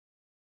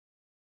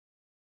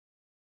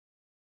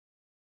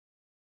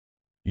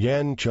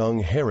Yan Chung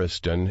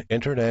Harrison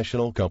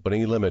International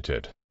Company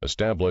Limited,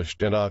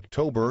 established in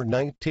October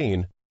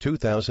 19,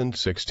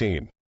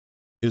 2016,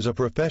 is a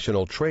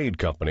professional trade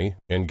company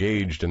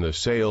engaged in the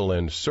sale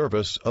and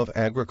service of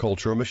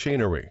agriculture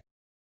machinery,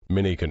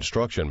 mini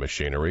construction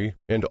machinery,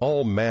 and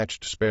all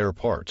matched spare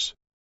parts.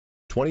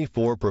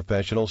 24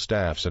 professional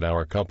staffs at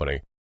our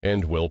company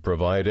and will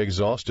provide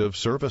exhaustive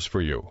service for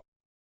you.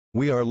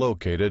 We are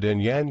located in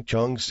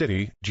Yancheng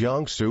City,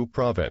 Jiangsu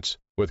Province,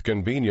 with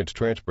convenient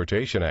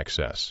transportation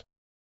access.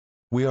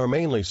 We are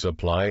mainly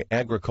supply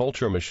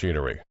agriculture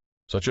machinery,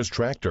 such as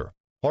tractor,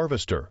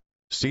 harvester,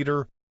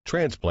 seeder,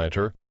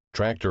 transplanter,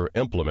 tractor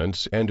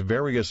implements, and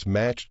various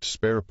matched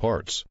spare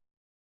parts.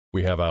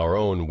 We have our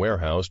own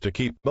warehouse to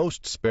keep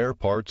most spare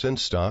parts in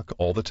stock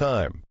all the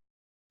time.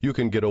 You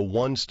can get a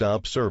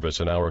one-stop service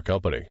in our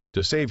company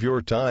to save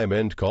your time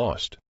and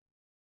cost.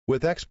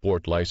 With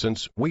export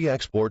license, we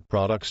export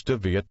products to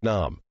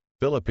Vietnam,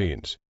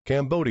 Philippines,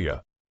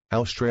 Cambodia,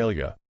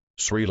 Australia,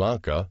 Sri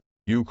Lanka,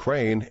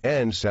 Ukraine,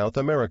 and South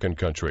American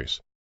countries.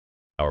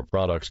 Our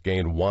products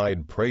gain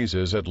wide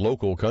praises at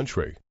local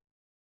country.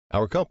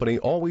 Our company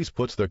always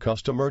puts the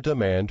customer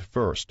demand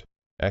first.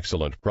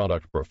 Excellent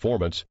product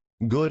performance,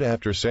 good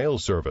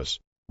after-sales service,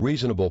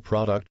 reasonable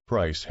product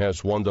price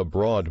has won the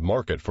broad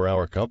market for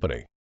our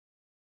company.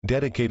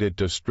 Dedicated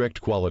to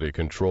strict quality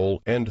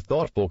control and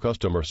thoughtful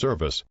customer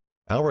service,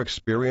 our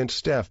experienced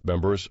staff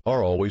members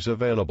are always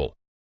available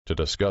to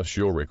discuss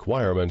your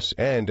requirements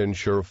and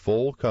ensure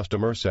full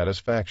customer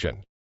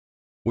satisfaction.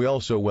 We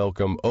also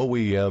welcome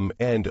OEM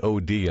and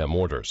ODM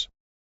orders.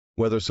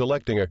 Whether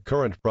selecting a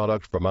current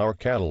product from our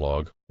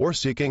catalog or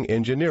seeking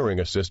engineering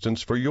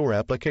assistance for your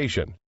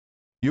application,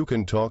 you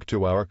can talk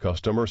to our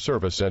customer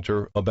service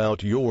center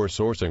about your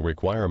sourcing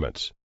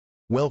requirements.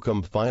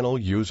 Welcome final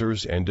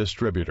users and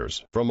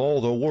distributors from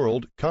all the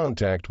world.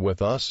 Contact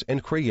with us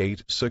and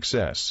create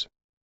success.